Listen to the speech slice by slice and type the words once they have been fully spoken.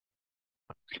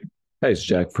Hi, it's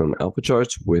Jack from Alpha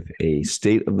Charts with a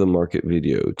state of the market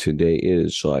video. Today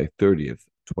is July 30th,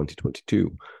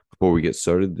 2022. Before we get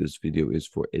started, this video is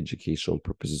for educational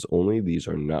purposes only. These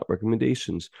are not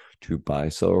recommendations to buy,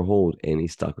 sell, or hold any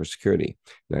stock or security.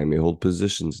 Now, I may hold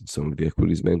positions in some of the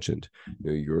equities mentioned.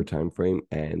 Know your time frame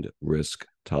and risk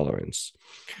tolerance.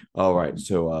 All right,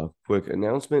 so quick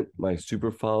announcement. My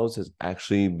super follows has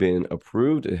actually been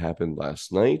approved. It happened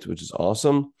last night, which is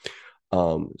awesome.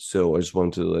 So I just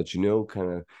wanted to let you know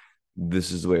kind of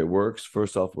this is the way it works.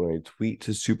 First off, when I tweet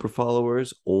to super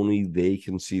followers, only they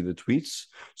can see the tweets.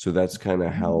 So that's kind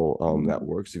of how that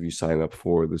works if you sign up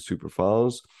for the super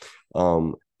follows.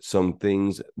 Some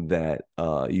things that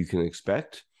you can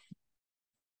expect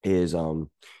is you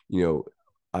know,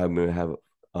 I'm gonna have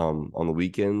on the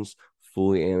weekends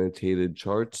fully annotated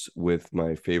charts with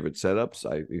my favorite setups.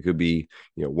 It could be,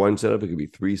 one setup, it could be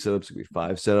three setups, it could be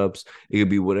five setups, it could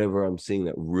be whatever I'm seeing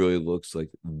that really looks like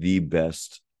the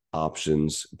best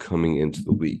options coming into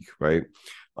the week, right?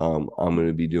 I'm going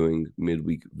to be doing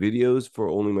midweek videos for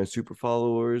only my super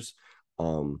followers.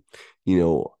 Um, you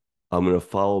know, I'm going to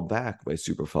follow back my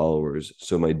super followers,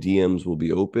 so my DMs will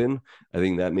be open. I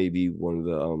think that may be one of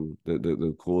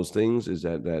the coolest things is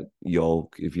that y'all,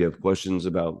 if you have questions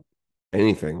about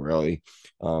anything really,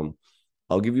 um,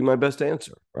 I'll give you my best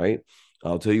answer, right?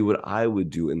 I'll tell you what I would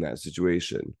do in that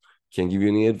situation. Can't give you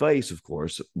any advice, of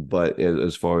course, but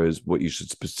as far as what you should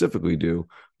specifically do,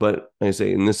 but like I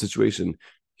say in this situation,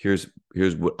 here's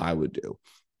what I would do.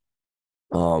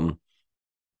 Um,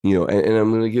 and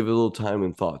I'm going to give it a little time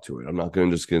and thought to it. I'm not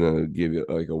just going to give you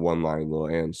like a one line little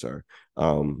answer.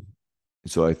 Um,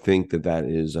 so I think that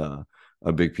is a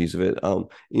big piece of it.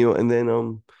 And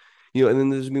then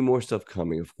there's gonna be more stuff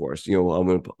coming, of course. I'm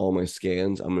gonna put all my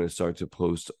scans. I'm gonna start to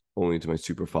post only to my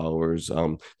super followers,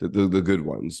 the good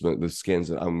ones, the scans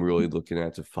that I'm really looking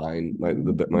at to find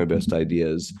my best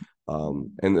ideas.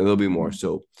 And there'll be more.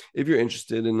 So if you're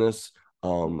interested in this,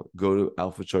 go to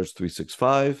Alpha Charts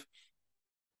 365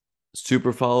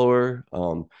 super follower.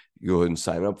 Go ahead and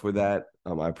sign up for that.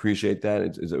 I appreciate that.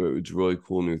 It's a really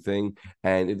cool new thing.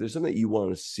 And if there's something that you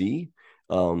want to see,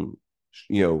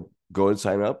 go and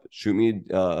sign up. Shoot me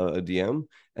a DM,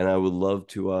 and I would love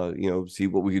to see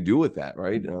what we could do with that.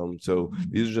 Right. So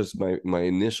these are just my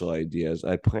initial ideas.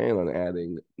 I plan on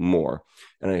adding more,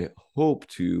 and I hope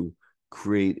to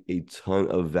create a ton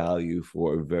of value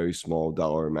for a very small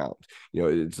dollar amount.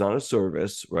 It's not a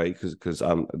service, right? Because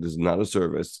this is not a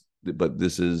service, but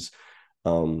this is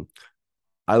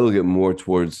I look at more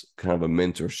towards kind of a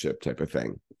mentorship type of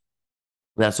thing.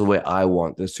 That's the way I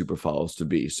want the super follows to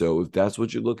be. So if that's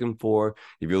what you're looking for,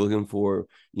 if you're looking for,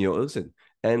 listen,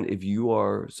 and if you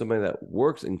are somebody that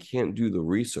works and can't do the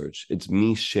research, it's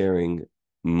me sharing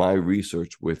my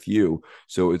research with you.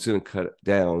 So it's going to cut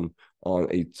down on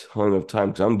a ton of time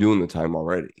because I'm doing the time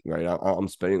already, right? I'm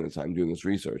spending the time doing this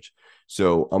research.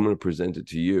 So I'm going to present it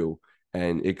to you,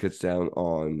 and it cuts down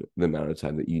on the amount of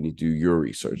time that you need to do your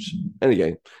research. And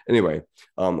again, anyway,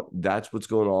 that's what's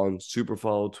going on. Super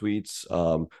follow tweets.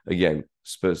 Again,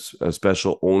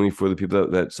 special only for the people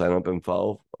that sign up and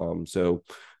follow. So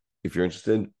if you're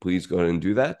interested, please go ahead and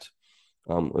do that.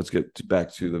 Let's get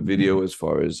back to the video as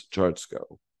far as charts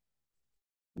go.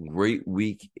 Great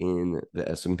week in the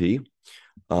S&P.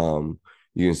 You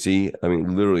can see, I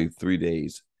mean, literally 3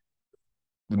 days.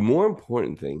 The more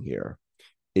important thing here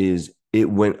is it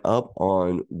went up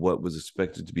on what was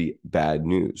expected to be bad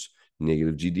news,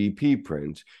 negative GDP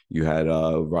print. You had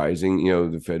rising,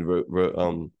 the Fed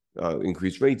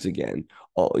increased rates again.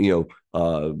 The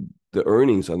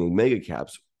earnings on the mega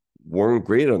caps weren't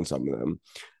great on some of them,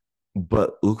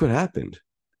 but look what happened.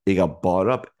 It got bought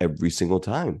up every single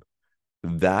time.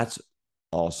 That's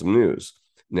awesome news.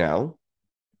 Now,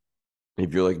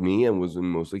 if you're like me and was in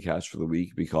mostly cash for the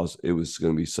week because it was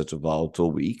going to be such a volatile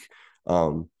week,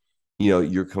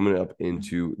 you're coming up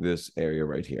into this area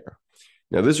right here.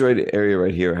 Now, this area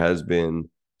right here has been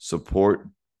support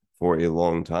for a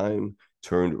long time,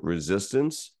 turned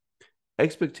resistance.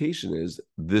 Expectation is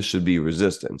this should be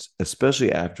resistance,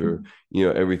 especially after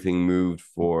everything moved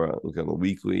for look on the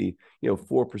weekly,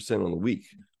 4% on the week.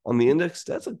 On the index,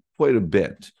 that's quite a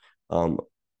bit.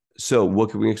 So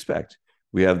what can we expect?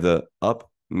 We have the up,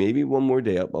 maybe one more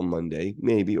day up on Monday,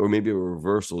 maybe, or maybe a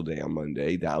reversal day on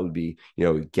Monday. That would be,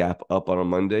 gap up on a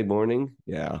Monday morning.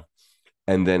 Yeah.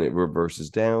 And then it reverses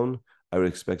down. I would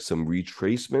expect some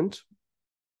retracement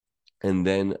and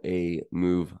then a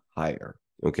move higher.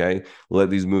 Okay. Let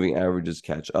these moving averages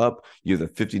catch up. You have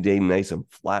the 50-day nice and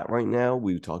flat right now.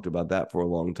 We've talked about that for a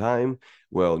long time.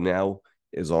 Well, now,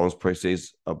 as long as price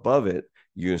stays above it,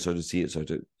 you're going to start to see it start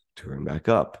to turn back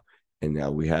up. And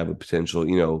now we have a potential,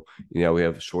 we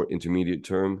have short intermediate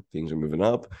term, things are moving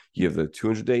up. You have the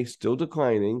 200-day still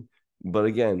declining, but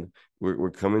again,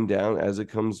 we're coming down as it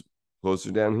comes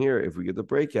closer down here. If we get the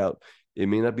breakout, it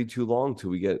may not be too long till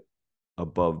we get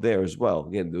above there as well.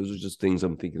 Again, those are just things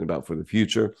I'm thinking about for the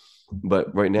future.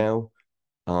 But right now,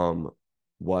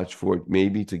 watch for it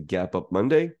maybe to gap up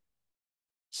Monday,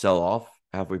 sell off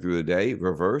halfway through the day,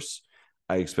 reverse.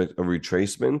 I expect a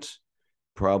retracement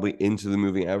probably into the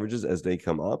moving averages as they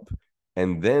come up,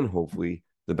 and then hopefully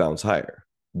the bounce higher.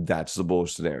 That's the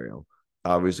bullish scenario.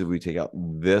 Obviously, if we take out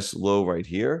this low right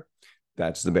here,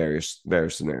 that's the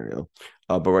bearish scenario.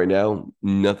 But right now,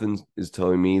 nothing is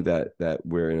telling me that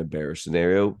we're in a bearish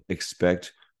scenario.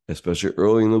 Expect, especially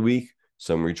early in the week,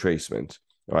 some retracement.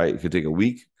 All right, it could take a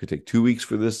week, could take 2 weeks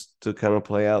for this to kind of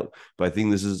play out, but I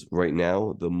think this is right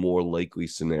now the more likely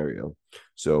scenario.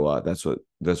 So that's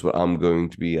what I'm going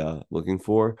to be looking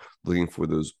for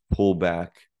those pullback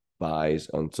buys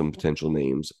on some potential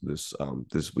names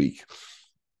this week.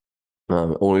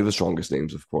 Only the strongest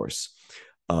names, of course.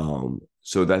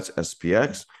 So that's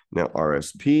SPX. Now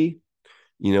RSP,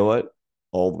 you know what?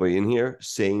 All the way in here,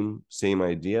 same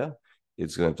idea.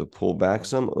 It's going to have to pull back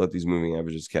some, let these moving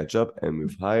averages catch up and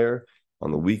move higher. On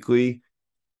the weekly,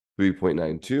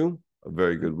 3.92, a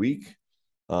very good week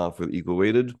for the equal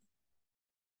weighted.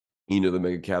 The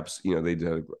mega caps, they did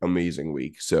an amazing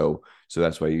week. So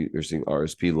that's why you're seeing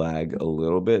RSP lag a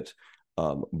little bit.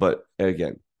 But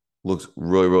again, looks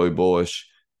really, really bullish.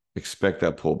 Expect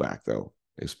that pullback though,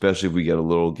 especially if we get a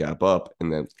little gap up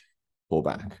and then pull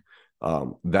back.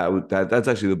 That's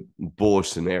actually the bullish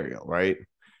scenario, right?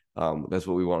 That's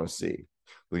what we want to see.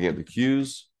 Looking at the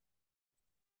Qs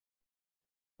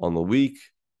on the week,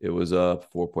 it was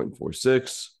up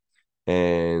 4.46.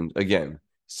 And again,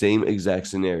 same exact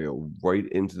scenario, right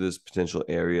into this potential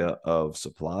area of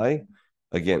supply.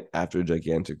 Again, after a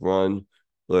gigantic run,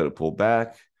 let it pull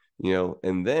back,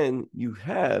 and then you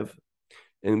have,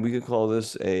 and we could call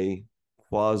this a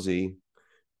quasi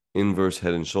inverse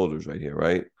head and shoulders right here,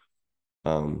 right?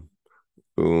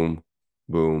 Boom,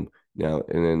 boom. Now,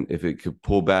 and then if it could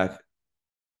pull back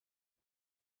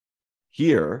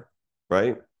here,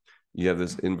 right? You have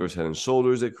this inverse head and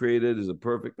shoulders that created. Is it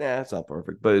perfect? Nah, it's not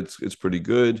perfect, but it's pretty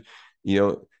good.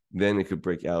 Then it could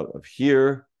break out of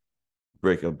here,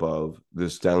 break above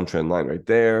this downtrend line right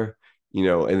there,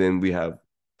 and then we have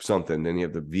something. Then you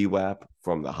have the VWAP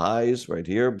from the highs right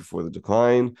here before the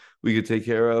decline we could take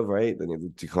care of, right? Then you have the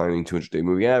declining 200-day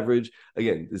moving average.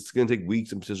 Again, it's going to take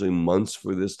weeks and potentially months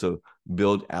for this to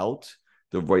build out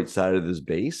the right side of this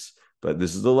base, but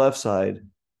this is the left side,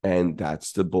 and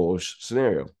that's the bullish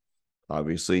scenario.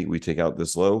 Obviously, we take out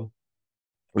this low,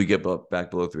 we get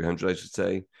back below 300, I should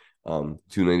say,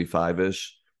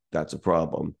 295-ish. That's a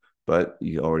problem. But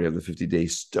you already have the 50-day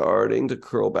starting to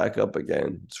curl back up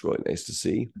again. It's really nice to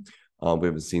see. We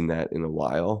haven't seen that in a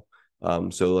while.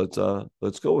 So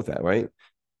let's go with that, right?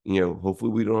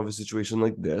 Hopefully we don't have a situation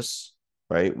like this,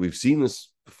 right? We've seen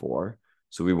this before,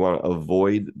 so we want to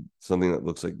avoid something that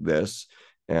looks like this.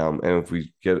 And if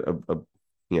we get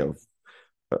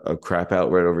a crap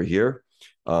out right over here,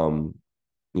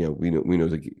 we know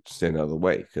to stand out of the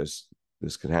way because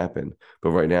this can happen.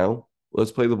 But right now,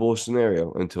 let's play the bullish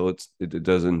scenario until it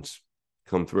doesn't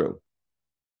come through.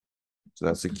 So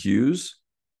that's the Qs,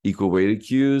 equal weighted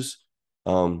Qs.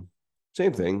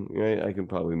 Same thing, right? I can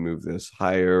probably move this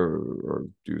higher or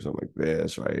do something like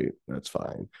this, right? That's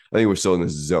fine. I think we're still in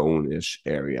this zone-ish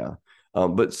area.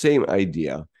 But same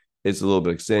idea. It's a little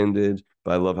bit extended,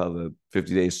 but I love how the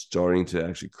 50 days starting to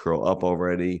actually curl up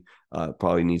already.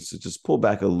 Probably needs to just pull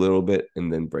back a little bit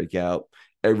and then break out.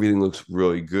 Everything looks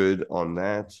really good on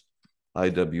that.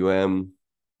 IWM,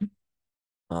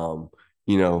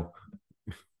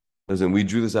 listen, we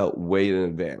drew this out way in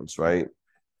advance, right?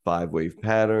 5-wave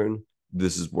pattern.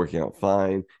 This is working out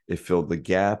fine. It filled the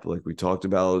gap like we talked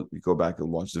about. You go back and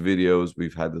watch the videos.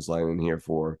 We've had this line in here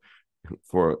for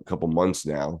a couple months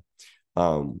now.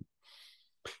 Kind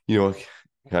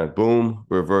of boom,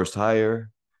 reversed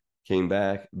higher, came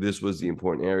back. This was the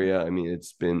important area. I mean,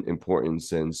 it's been important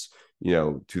since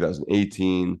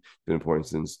 2018, been important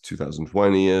since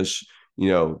 2020-ish,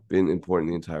 been important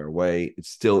the entire way. It's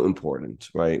still important,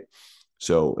 right?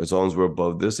 So as long as we're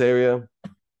above this area,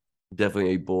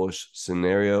 definitely a bullish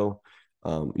scenario.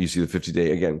 You see the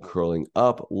 50-day again curling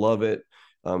up, love it.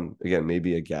 Again,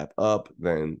 maybe a gap up,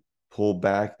 then pull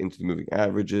back into the moving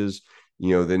averages.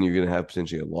 Then you're going to have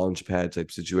potentially a launch pad type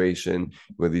situation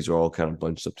where these are all kind of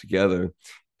bunched up together,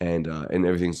 and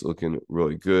everything's looking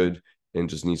really good and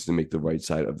just needs to make the right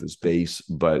side of this base,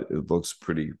 but it looks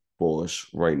pretty bullish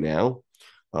right now.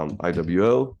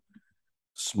 IWO,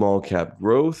 small cap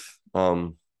growth.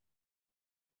 Again,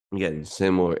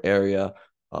 similar area.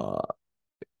 Uh,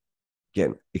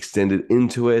 Again, extended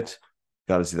into it.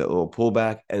 Got to see that little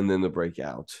pullback and then the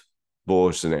breakout.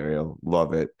 Bullish scenario.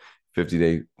 Love it.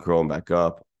 50-day curling back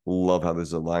up. Love how this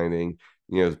is aligning.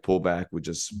 The pullback would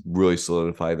just really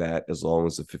solidify that as long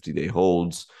as the 50-day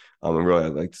holds. And really,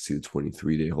 I'd like to see the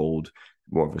 23-day hold,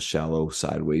 more of a shallow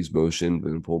sideways motion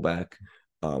than a pullback.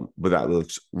 But that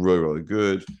looks really, really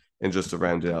good. And just to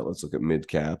round it out, let's look at mid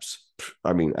caps.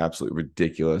 I mean, absolutely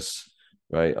ridiculous,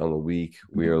 right? On the week,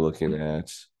 we are looking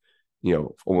at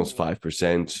almost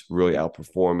 5%, really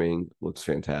outperforming, looks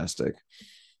fantastic.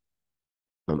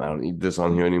 I don't need this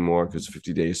on here anymore because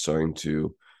 50 days starting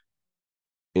to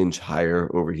inch higher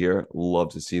over here.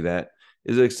 Love to see that.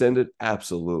 Is it extended?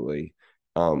 Absolutely.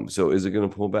 So is it going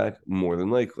to pull back? More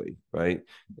than likely, right?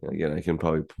 And again, I can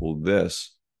probably pull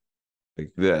this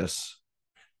like this.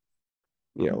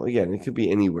 Again, it could be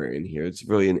anywhere in here. It's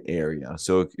really an area.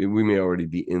 So we may already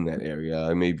be in that area.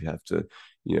 I may have to,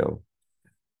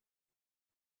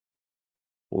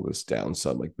 pull this down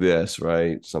some like this,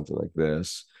 right? Something like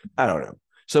this. I don't know.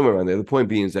 Somewhere around there. The point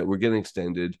being is that we're getting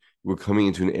extended. We're coming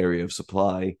into an area of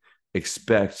supply.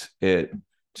 Expect it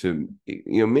to,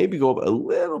 maybe go up a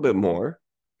little bit more.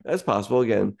 That's possible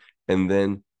again. And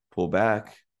then pull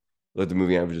back, let the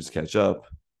moving averages catch up,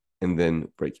 and then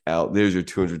break out. There's your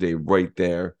 200-day right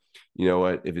there. You know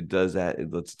what? If it does that,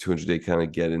 it lets the 200-day kind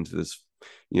of get into this,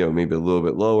 maybe a little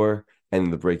bit lower.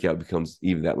 And the breakout becomes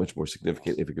even that much more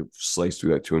significant if it could slice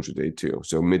through that 200-day too.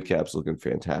 So mid caps looking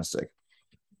fantastic.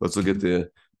 Let's look at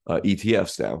the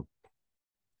ETFs now.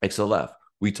 XLF.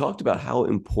 We talked about how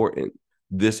important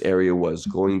this area was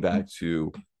going back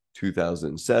to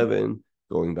 2007,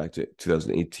 going back to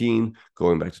 2018,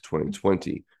 going back to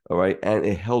 2020. All right. And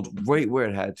it held right where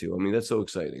it had to. I mean, that's so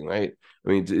exciting, right? I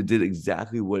mean, it did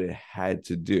exactly what it had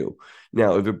to do.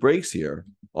 Now, if it breaks here,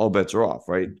 all bets are off,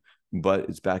 right? But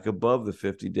it's back above the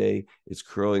 50-day. It's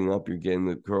curling up. You're getting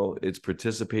the curl. It's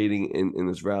participating in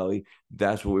this rally.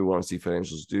 That's what we want to see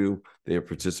financials do. They are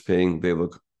participating. They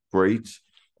look great.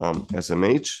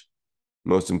 SMH,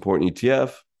 most important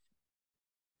ETF,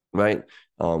 right?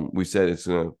 We said it's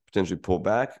going to potentially pull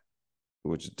back,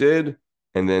 which it did.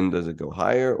 And then does it go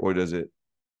higher or does it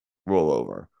roll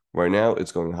over? Right now,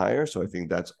 it's going higher. So I think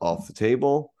that's off the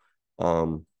table.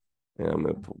 And I'm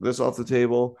going to pull this off the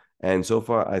table. And so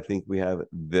far, I think we have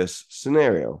this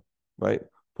scenario, right?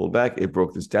 Pulled back. It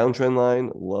broke this downtrend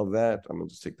line. Love that. I'm going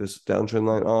to just take this downtrend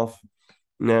line off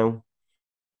now.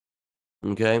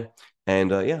 Okay.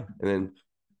 And and then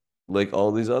like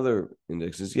all these other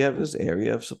indexes, you have this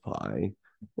area of supply.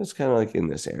 It's kind of like in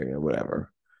this area,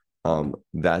 whatever.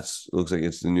 That's looks like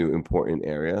it's the new important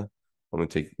area. I'm going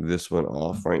to take this one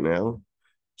off right now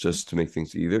just to make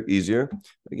things easier.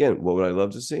 Again, what would I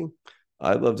love to see?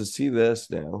 I'd love to see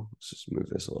this now. Let's just move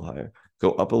this a little higher.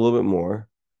 Go up a little bit more.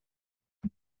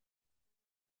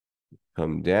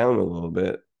 Come down a little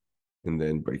bit and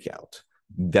then break out.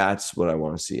 That's what I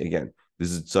want to see. Again, this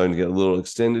is starting to get a little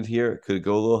extended here. Could it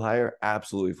go a little higher?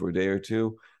 Absolutely, for a day or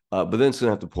two. But then it's going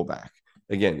to have to pull back.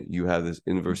 Again, you have this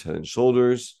inverse head and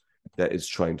shoulders that it's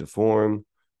trying to form.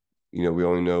 We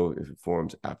only know if it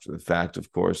forms after the fact,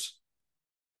 of course.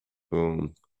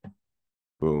 Boom,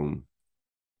 boom,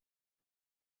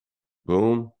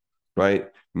 boom, right?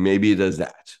 Maybe it does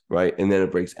that, right? And then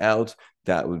it breaks out.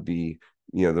 That would be,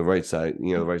 the right side,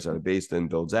 the right side of base then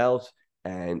builds out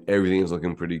and everything is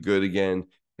looking pretty good again.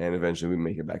 And eventually we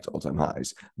make it back to all-time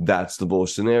highs. That's the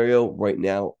bullish scenario. Right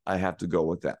now, I have to go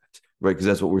with that, right? Because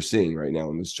that's what we're seeing right now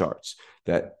in these charts,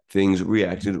 that things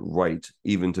reacted right,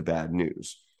 even to bad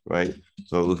news, right?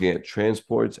 So looking at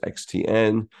transports,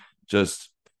 XTN, just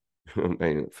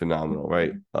phenomenal,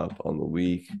 right? Up on the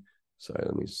week. Sorry,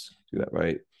 let me do that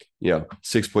right.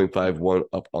 6.51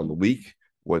 up on the week.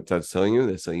 What that's telling you,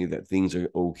 that's telling you that things are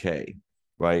okay,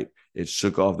 right? It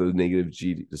shook off the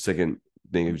the second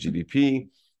negative GDP.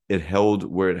 It held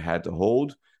where it had to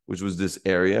hold, which was this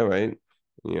area, right?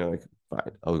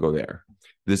 Fine, I'll go there.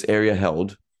 This area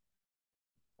held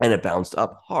and it bounced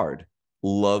up hard.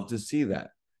 Love to see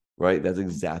that, right? That's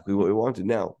exactly what we wanted.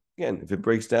 Now, again, if it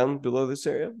breaks down below this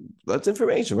area, that's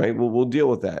information, right? We'll deal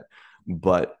with that.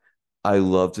 But I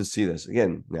love to see this.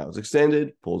 Again, now it's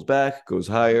extended, pulls back, goes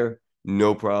higher,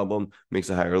 no problem, makes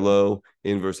a higher low,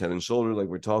 inverse head and shoulder, like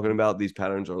we're talking about. These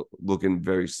patterns are looking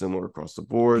very similar across the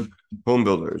board. Home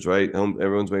builders, right?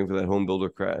 Everyone's waiting for that home builder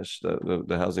crash,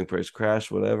 the housing price crash,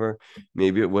 whatever.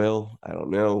 Maybe it will. I don't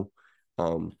know.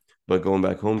 But going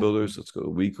back, home builders, let's go to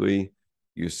weekly.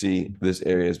 You see this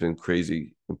area has been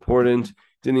crazy important.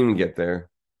 Didn't even get there.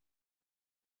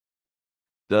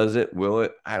 Does it? Will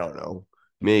it? I don't know.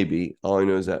 maybe. All I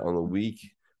know is that on the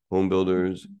week, home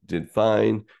builders did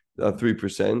fine.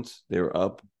 3%, they were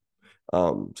up.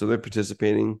 So they're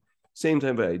participating. Same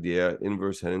type of idea,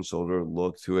 inverse head and shoulder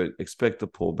look to it. Expect a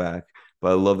pullback,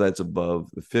 but I love that it's above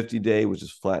the 50-day, which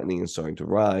is flattening and starting to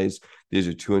rise. There's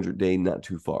a 200-day, not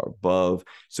too far above.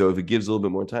 So if it gives a little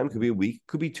bit more time, could be a week,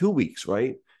 could be 2 weeks,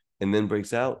 right? And then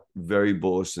breaks out. Very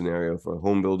bullish scenario for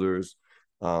home builders.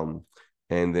 And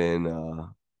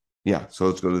then, yeah, so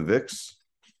let's go to the VIX.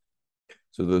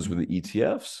 So those were the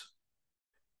ETFs.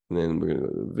 And then we're going to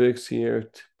go to the VIX here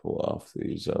to pull off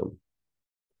these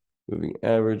moving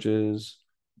averages.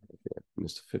 Okay,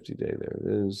 missed a 50-day. There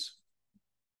it is.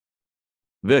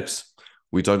 VIX.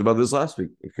 We talked about this last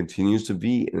week. It continues to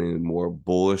be in a more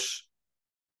bullish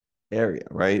area,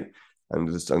 right?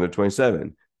 Under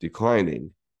 27,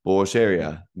 declining, bullish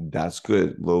area. That's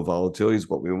good. Low volatility is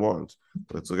what we want.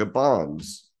 Let's look at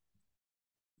bonds.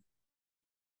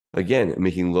 Again,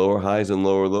 making lower highs and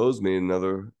lower lows, made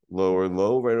another lower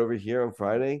low right over here on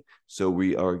Friday. So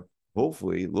we are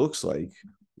hopefully, looks like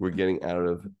we're getting out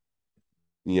of,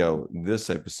 this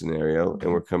type of scenario,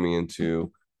 and we're coming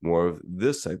into more of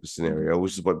this type of scenario,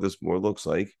 which is what this more looks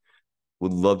like.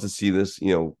 Would love to see this,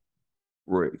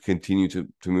 continue to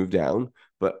move down.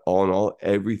 But all in all,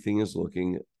 everything is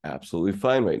looking absolutely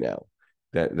fine right now.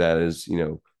 That is,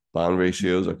 bond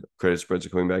ratios, credit spreads are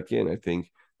coming back in. I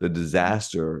think the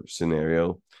disaster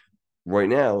scenario right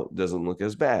now doesn't look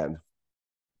as bad.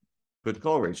 Put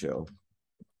call ratio,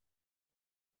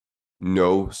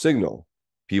 no signal.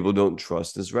 People don't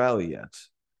trust this rally yet,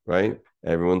 right?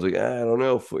 Everyone's like, I don't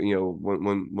know,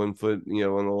 one foot,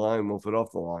 on the line, 1 foot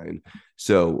off the line.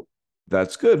 So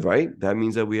that's good, right? That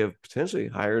means that we have potentially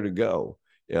higher to go,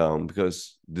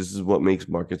 because this is what makes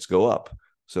markets go up.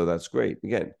 So that's great.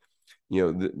 Again,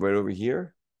 right over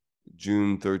here,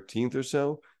 June 13th or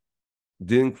so,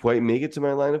 didn't quite make it to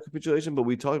my line of capitulation, but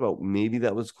we talked about maybe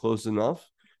that was close enough.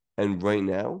 And right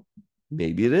now,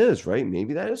 maybe it is, right?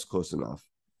 Maybe that is close enough.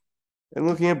 And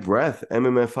looking at breadth,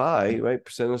 MMFI, right?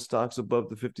 Percent of stocks above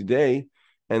the 50-day.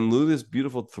 And look at this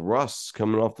beautiful thrust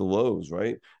coming off the lows,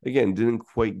 right? Again, didn't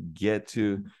quite get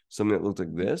to something that looked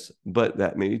like this, but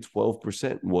that maybe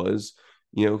 12% was,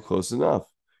 close enough.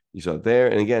 You saw it there.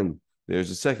 And again,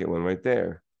 there's a second one right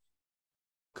there.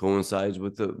 Coincides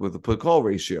with the put call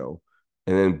ratio.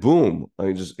 And then boom,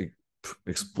 just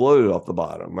exploded off the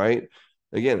bottom, right?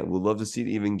 Again, we'd love to see it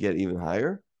even get even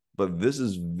higher, but this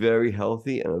is very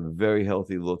healthy and a very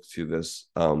healthy look to this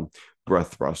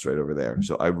breadth thrust right over there.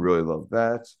 So I really love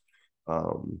that.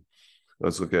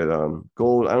 Let's look at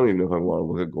gold. I don't even know if I want to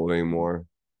look at gold anymore.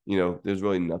 There's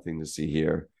really nothing to see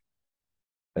here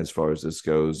as far as this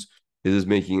goes. Is this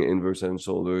making inverse head and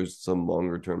shoulders some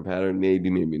longer term pattern? Maybe,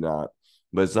 maybe not,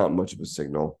 but it's not much of a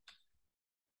signal.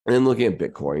 And then looking at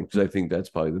Bitcoin, because I think that's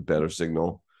probably the better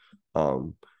signal.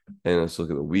 And let's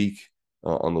look at the week.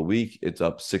 On the week, it's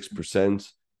up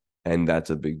 6%, and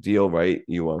that's a big deal, right?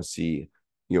 You want to see,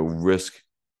 risk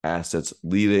assets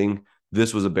leading.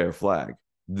 This was a bear flag.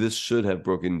 This should have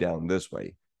broken down this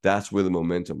way. That's where the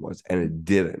momentum was, and it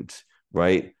didn't,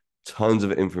 right? Tons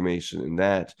of information in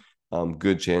that.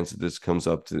 Good chance that this comes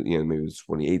up to, maybe it's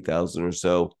 28,000 or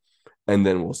so, and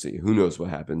then we'll see. Who knows what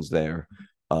happens there?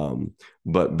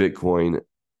 But Bitcoin,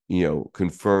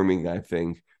 confirming, I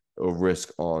think, a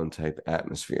risk on type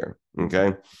atmosphere.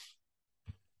 Okay.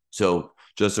 So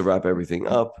just to wrap everything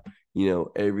up,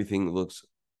 everything looks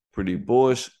pretty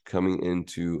bullish coming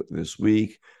into this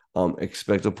week.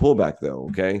 Expect a pullback though.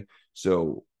 Okay.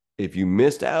 So if you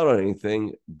missed out on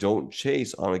anything, don't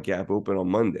chase on a gap open on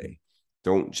Monday.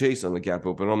 Don't chase on the gap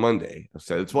open on Monday. I've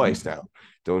said it twice now.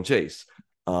 Don't chase.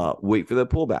 Wait for the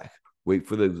pullback. Wait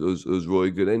for those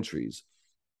really good entries.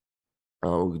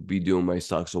 I'll be doing my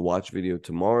stocks to watch video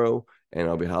tomorrow, and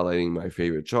I'll be highlighting my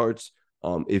favorite charts.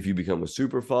 If you become a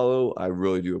super follow, I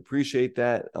really do appreciate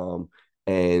that.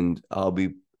 And I'll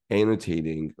be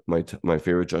annotating my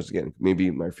favorite charts again.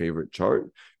 Maybe my favorite chart,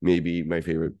 maybe my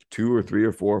favorite 2 or 3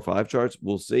 or 4 or 5 charts.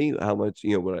 We'll see how much,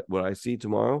 what I see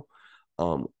tomorrow.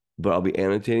 But I'll be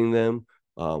annotating them,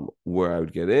 where I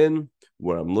would get in,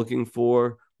 what I'm looking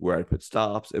for, where I put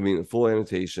stops. I mean, a full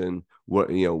annotation, what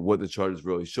the chart is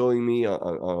really showing me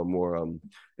on a more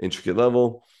intricate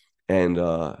level. And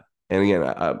again,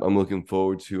 I'm looking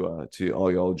forward to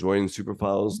all y'all joining Super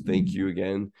Files. Thank you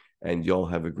again, and y'all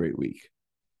have a great week.